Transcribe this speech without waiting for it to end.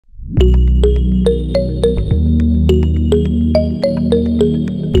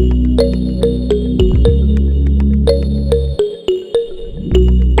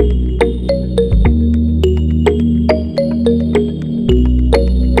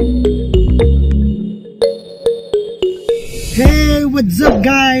What's up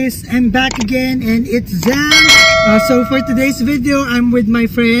guys? I'm back again and it's Zan. So for today's video, I'm with my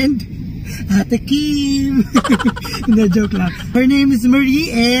friend Ate Kim. No, joke lang. Her name is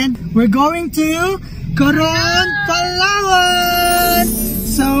Marie and we're going to Coron Palawan.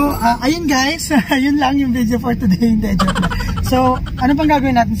 So ayun guys, ayun lang yung video for today. Hindi, joke lang. So ano pang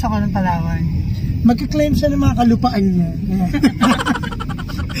gagawin natin sa Coron Palawan? Magka-claim siya ng mga kalupaan niya.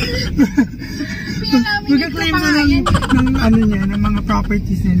 Mag-claim na ng ano niya, ng mga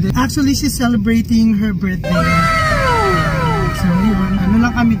properties niya. Actually, she's celebrating her birthday. So yun, ano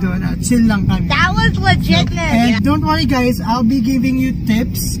lang kami doon, chill lang kami. That was legitness. And don't worry guys, I'll be giving you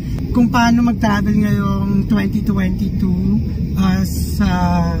tips kung paano mag-travel ngayong 2022 sa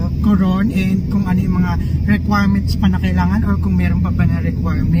Coron and kung ano yung mga requirements pa na kailangan or kung meron pa ba na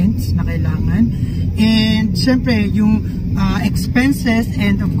requirements na kailangan. And syempre, yung expenses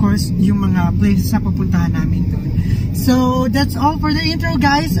and of course yung mga places na pupuntahan namin doon. So that's all for the intro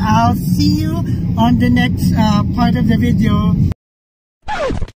guys. I'll see you on the next part of the video.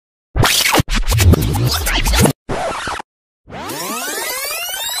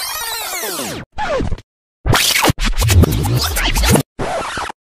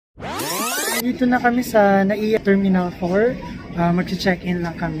 Dito na kami sa NAIA Terminal 4. Mag-check-in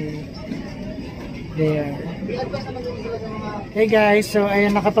lang kami. There. Hey guys, so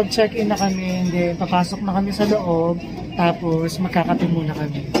ayan, nakapag-check-in na kami and then papasok na kami sa loob tapos magkakape muna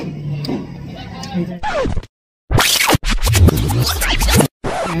kami.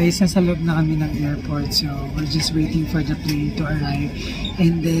 Guys, nasa loob na kami ng airport, so we're just waiting for the plane to arrive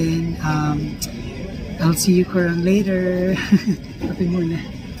and then I'll see you Coron later. Kape muna.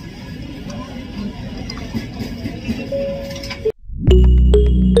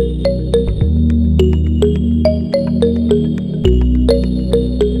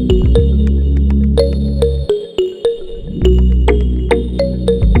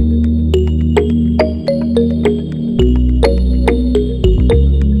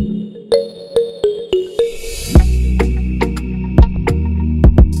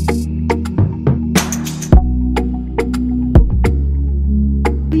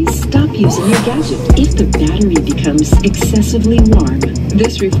 Using your gadget if the battery becomes excessively warm.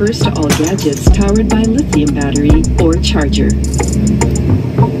 This refers to all gadgets powered by lithium battery or charger.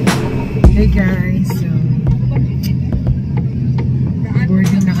 Hey guys, so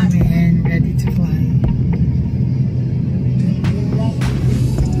boarding na kami and ready to fly.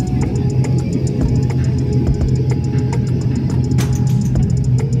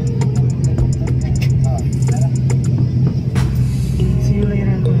 See you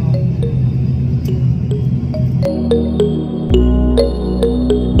later.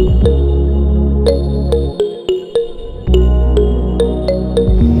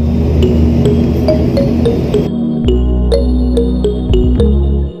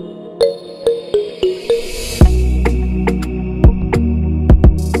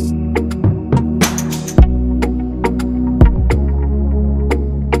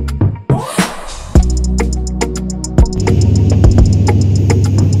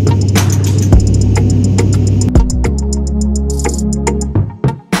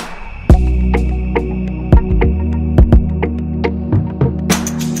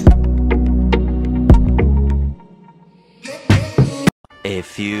 A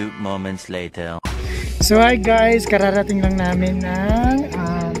few moments later. So hi guys, kararating lang namin ng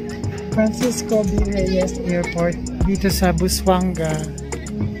Francisco B. Reyes Airport dito sa Busuanga.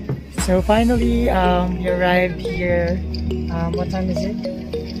 So finally, we arrived here. What time is it?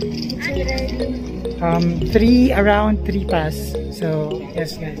 Around 3 past. So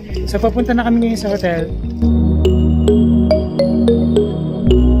yes guys. So papunta na kami ngayon sa hotel.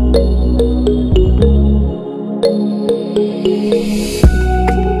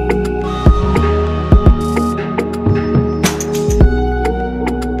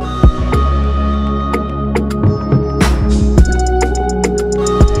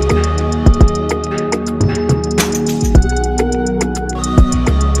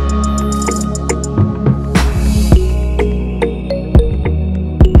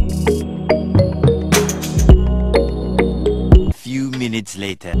 Minutes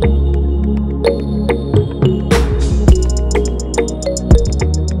later.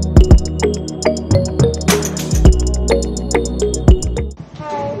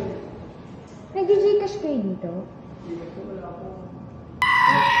 Hi. Nag-Gcash kayo dito?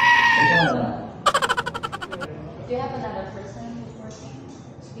 Do you have another person who's working?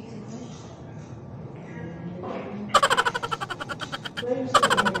 Speaks English? Where are you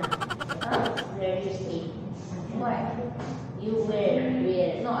staying now? Huh? Where are you staying? Why? You where?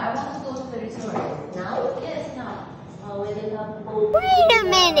 No, I want to go to the resort. Now? Yes, now. Wait a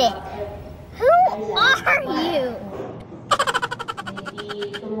minute! Who are you?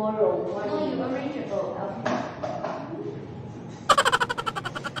 Maybe tomorrow morning. No, you arrange it.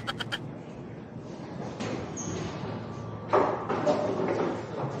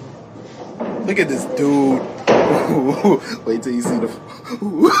 Look at this dude. Wait till you see the.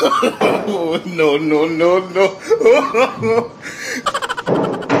 No, no, no, no.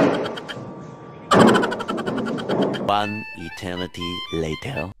 One eternity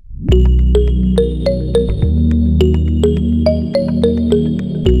later.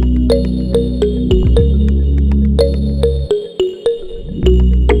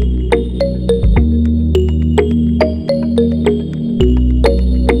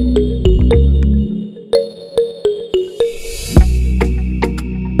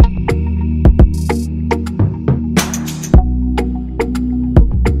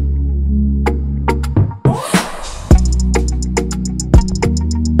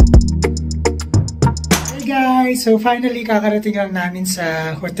 So finally, kakarating lang namin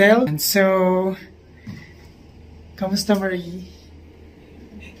sa hotel. And so, kamusta Marie?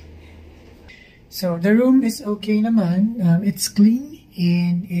 So the room is okay naman. It's clean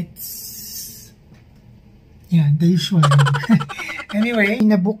and it's, yeah, the usual. Anyway,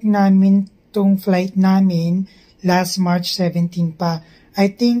 nabook namin tong flight namin last March 17 pa. I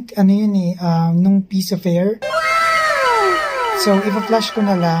think, ano yun nung piece of air. So, ipa-flash ko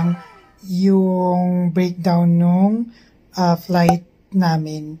na lang yung breakdown nung flight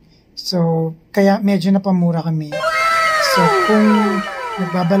namin. So, kaya medyo napamura kami. So, kung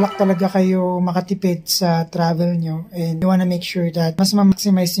nagbabalak talaga kayo makatipid sa travel nyo and you wanna make sure that mas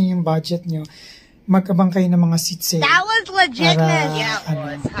ma-maximize nyo yung budget nyo, mag-abang kayo ng mga seat sale. That was legitness! Yeah, it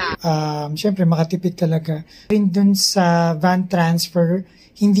was, syempre, makatipid talaga. Rin dun sa van transfer,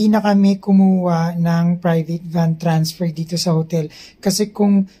 hindi na kami kumuha ng private van transfer dito sa hotel. Kasi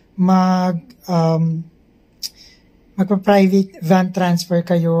kung magpa-private van transfer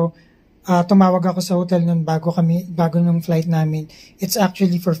kayo, tumawag ako sa hotel nun bago nung flight namin. It's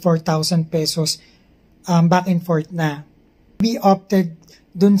actually for 4,000 pesos back and forth na. We opted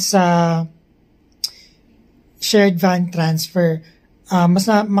dun sa shared van transfer. Mas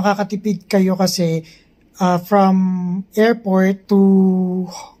makakatipid kayo kasi from airport to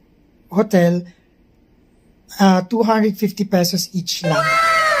hotel, 250 pesos each lang.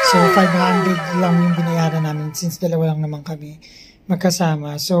 So, 500 lang yung binayaran namin since dalawa lang naman kami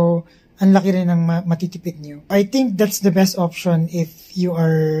magkasama. So, ang laki rin ng matitipid nyo. I think that's the best option if you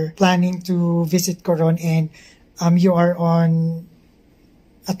are planning to visit Coron and you are on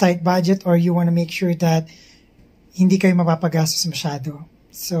a tight budget or you want to make sure that hindi kayo mapapagastos masyado.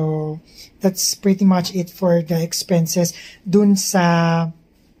 So, that's pretty much it for the expenses dun sa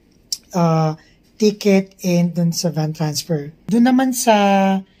ticket and dun sa van transfer. Dun naman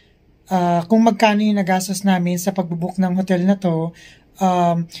sa kung magkano yung nagastos namin sa pagbubook ng hotel na to,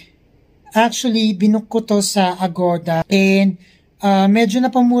 actually, binook ko to sa Agoda and medyo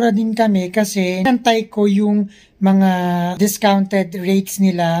napamura din kami kasi nantay ko yung mga discounted rates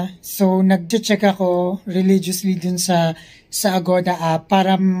nila. So, nag-check ako religiously dun sa Agoda app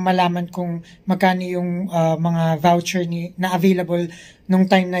para malaman kung magkano yung mga voucher na available nung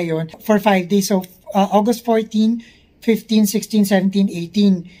time na yon for 5 days. So, August 14, 15, 16, 17,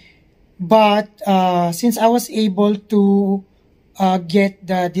 18. But since I was able to get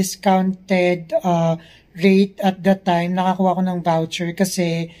the discounted rate at that time, nakakuha ko ng voucher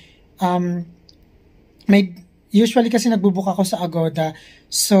kasi usually kasi nagbubook ako sa Agoda.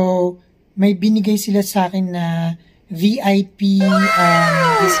 So, may binigay sila sa akin na VIP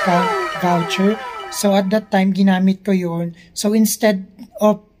discount voucher. So, at that time, ginamit ko yun. So, instead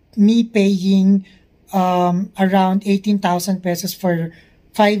of me paying around 18,000 pesos for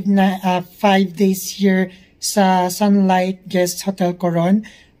 5 days here sa Sunlight Guest Hotel Coron,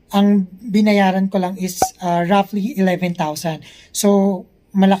 ang binayaran ko lang is roughly 11,000. So,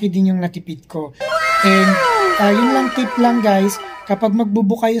 malaki din yung natipid ko. And, yun lang tip lang guys, kapag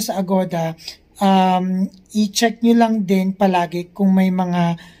magbubook kayo sa Agoda, i-check nyo lang din palagi kung may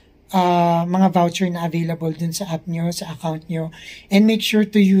mga voucher na available dun sa app nyo, sa account nyo. And make sure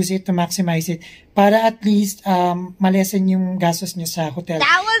to use it to maximize it para at least malesen yung gastos nyo sa hotel.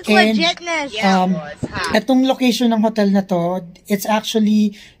 That was legitness! Itong location ng hotel na to, it's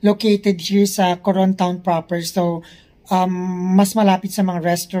actually located here sa Coron Town proper. So, mas malapit sa mga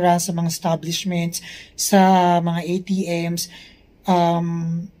restaurants, sa mga establishments, sa mga ATMs,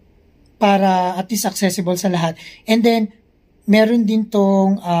 para at least accessible sa lahat. And then, meron din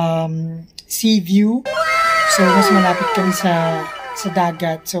tong sea view. So, mas malapit kami sa sa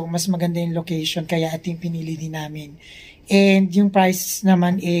dagat. So, mas maganda yung location. Kaya ito yung pinili din namin. And yung price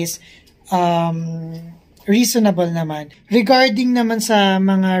naman is reasonable naman. Regarding naman sa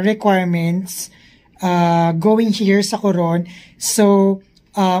mga requirements, going here sa Coron. So,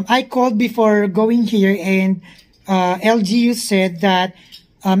 I called before going here and LGU said that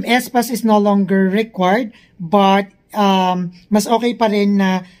S-Pass is no longer required, but mas okay pa rin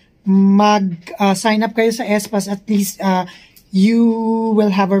na mag-sign up kayo sa S-Pass. At least you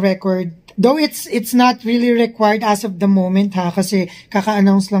will have a record. Though it's not really required as of the moment kasi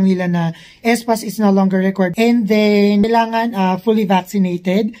kaka-announce lang nila na S-Pass is no longer required. And then kailangan fully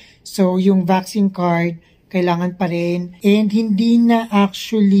vaccinated. So yung vaccine card kailangan pa rin. And hindi na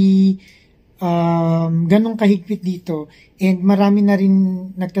actually ganong kahigpit dito. And marami na rin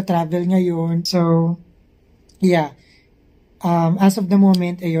nagta-travel ngayon. So yeah. As of the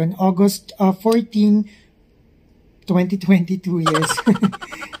moment, ayun, August 14, 2022, yes.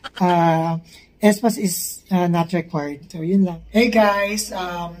 S-Pass is not required. So, yun lang. Hey guys!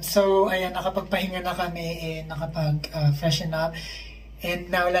 So, ayan, nakapagpahinga na kami and nakapag-freshen up. And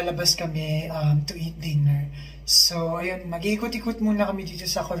now, lalabas kami to eat dinner. So, ayun, mag-iikot-ikot muna kami dito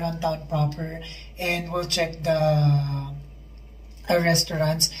sa Coron Town proper. And we'll check the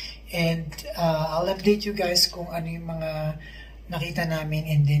restaurants. And I'll update you guys kung ano yung mga nakita namin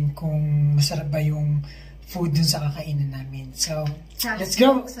and then kung masarap ba yung food dun sa kakainan namin. So, let's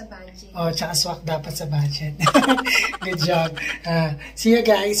go! Sa budget. Oh, tsaka swak dapat sa budget. Good job. See you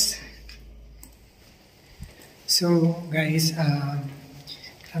guys! So, guys,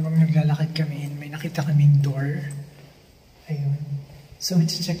 habang naglalakad kami, may nakita kaming door. Ayun. So,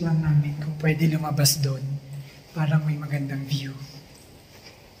 check lang namin kung pwede lumabas doon. Parang may magandang view.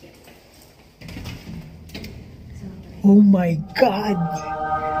 Oh my God!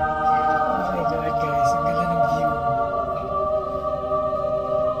 Oh my God, guys. Ang ganda ng view.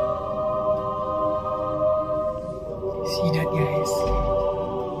 See that, guys?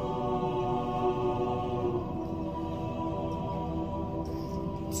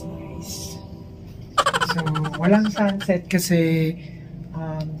 It's nice. So, walang sunset kasi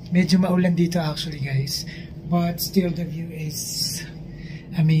medyo maulan dito actually, guys. But still, the view is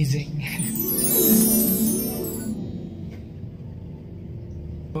amazing.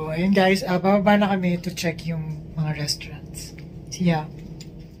 So, ayun guys, bababa na kami to check yung mga restaurants. See ya!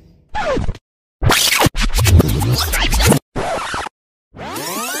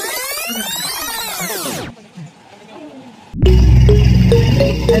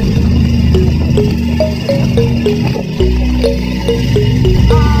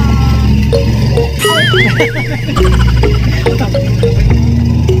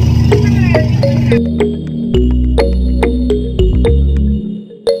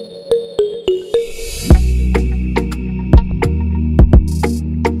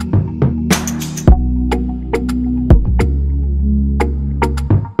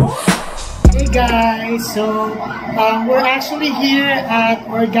 Guys, so we're actually here at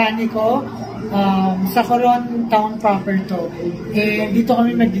Organico sa Coron Town proper to. And dito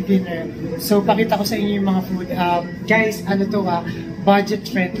kami magdi-dinner. So pakita ko sa inyo yung mga food. Guys, ano to budget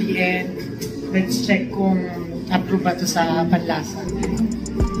friendly and let's check kung approve ba to sa panlasa.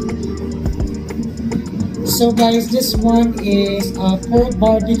 So guys, this one is pork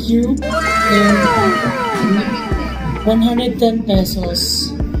barbecue and 110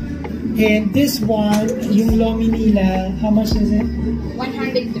 pesos. And this one, yung lomi nila, how much is it?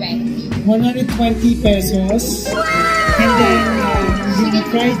 120. 120 pesos. And then, yung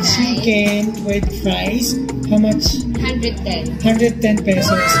fried chicken with fries, how much? 110. 110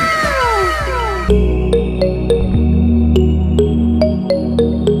 pesos.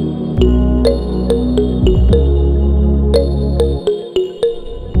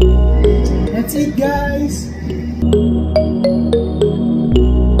 That's it, guys!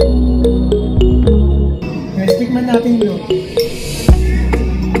 Guys, tikman natin yun.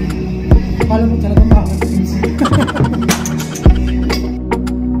 Akala mo talaga makakapagpinsin.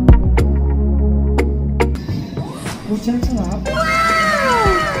 Putsang sarap.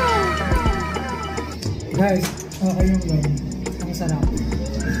 Guys, okay yung log. Ang sarap.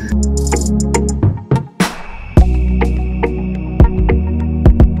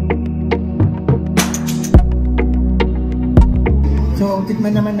 So,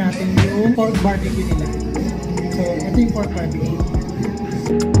 tikman naman natin yung pork barbecue nila. So, ito yung pork barbecue.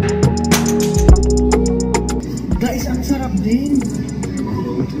 Guys, ang sarap din.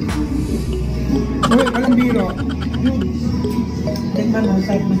 Uy, walang biro. Tikman mo,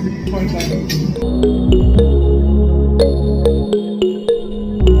 sarap ng pork barbecue.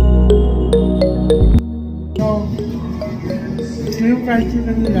 So, yung fried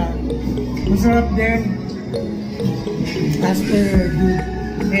chicken nila. Masarap din. As per good.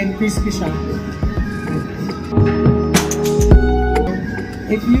 And crispy siya.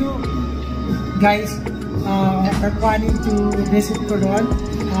 If you guys are planning to visit Coron,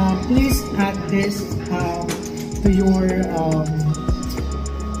 please add this to your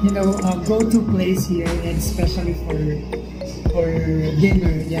go-to place here, and especially for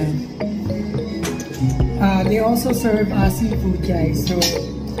dinner. Yeah. They also serve seafood, guys. So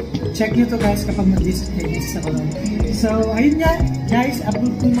check nyo to, guys, kapag mag-visit kayo sa Coron. So ayun nga, guys,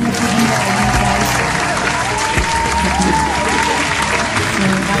 upload ko yung mga food nila, guys. So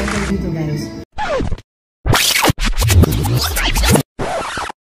bye kayo dito, guys.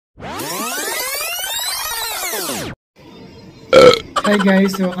 Hi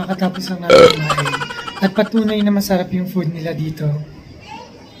guys, so kakatapos lang natin kumain. At patunay na masarap yung food nila dito.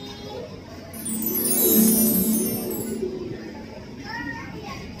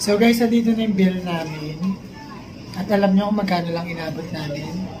 So guys, dito na yung bill namin. At alam nyo kung magkano lang inabot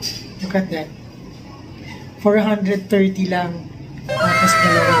namin. Look at that. 430 lang. Tapos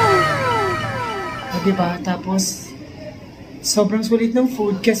dalawa. Diba? Tapos sobrang sulit ng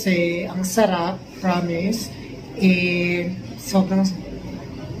food kasi ang sarap, promise. Sobrang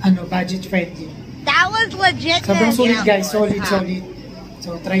budget friendly. That was legit. Sobrang sulit, guys, solid.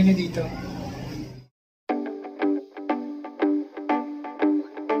 So try nyo dito.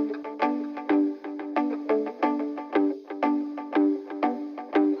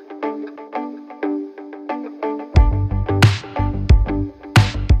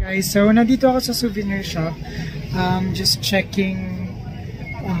 Guys, so nandito ako sa souvenir shop. Just checking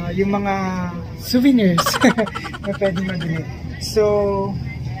yung mga souvenirs na pwede mabili. So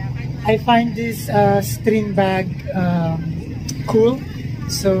I find this string bag cool,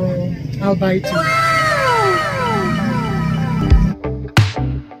 so I'll buy two.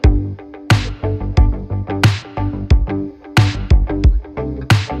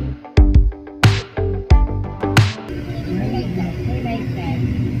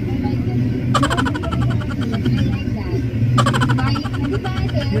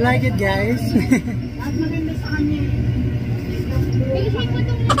 You like it, guys?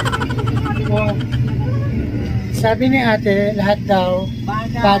 Oh, sabi ni ate, lahat daw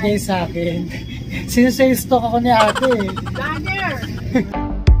bagay sa akin. Sinasay stock ako ni ate. Bagger!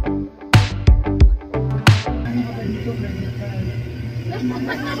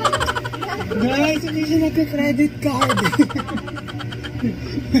 Guys, hindi siya nagka-credit card.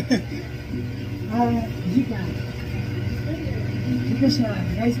 Gcash. Gcash na.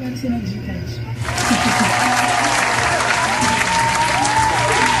 Guys, meron silang Gcash.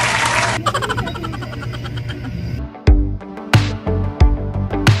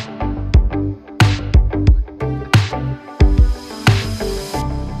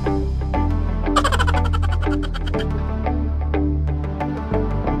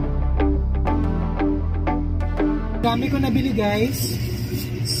 Dami ko nabili, guys.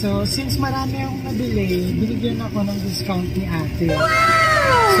 So, since marami akong nabili, binigyan ako ng discount ni ate.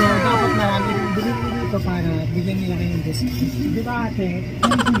 So, dapat marami kong bilhin dito para bigyan nila kayong discount. Di ba, ate?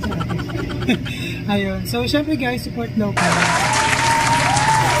 Ano sa ate? Ayun. So, syempre, guys, support local.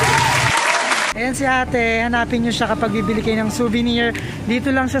 Ayan si ate. Hanapin nyo siya kapag bibili kayo ng souvenir. Dito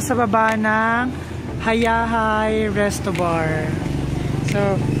lang siya sa baba ng Hayahay Resto Bar.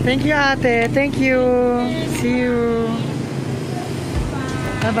 So, thank you, ate. Thank you. See you.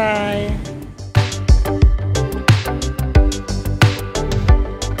 Bye-bye.